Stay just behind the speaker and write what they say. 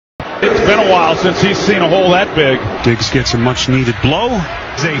It's been a while since he's seen a hole that big. Diggs gets a much needed blow.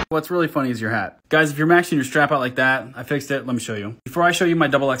 What's really funny is your hat. Guys, if you're maxing your strap out like that, I fixed it. Let me show you. Before I show you my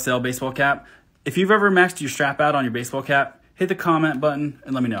XXL baseball cap, if you've ever maxed your strap out on your baseball cap, hit the comment button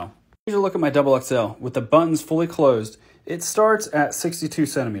and let me know. Here's a look at my XXL with the buttons fully closed. It starts at 62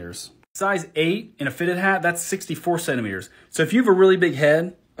 centimeters. Size 8 in a fitted hat, that's 64 centimeters. So if you have a really big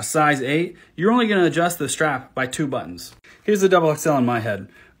head, a size 8, you're only going to adjust the strap by 2 buttons. Here's the XXL in my head.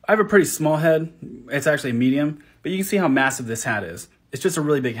 I have a pretty small head. It's actually medium, but you can see how massive this hat is. It's just a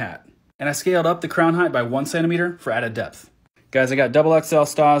really big hat. And I scaled up the crown height by 1 centimeter for added depth. Guys, I got XXL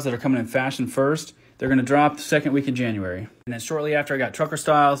styles that are coming in fashion first. They're going to drop the second week in January. And then shortly after, I got trucker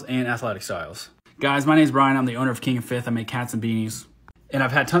styles and athletic styles. Guys, my name is Brian. I'm the owner of King of Fifth. I make hats and beanies. And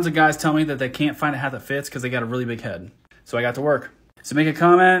I've had tons of guys tell me that they can't find a hat that fits because they got a really big head. So I got to work. So make a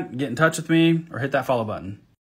comment, get in touch with me, or hit that follow button.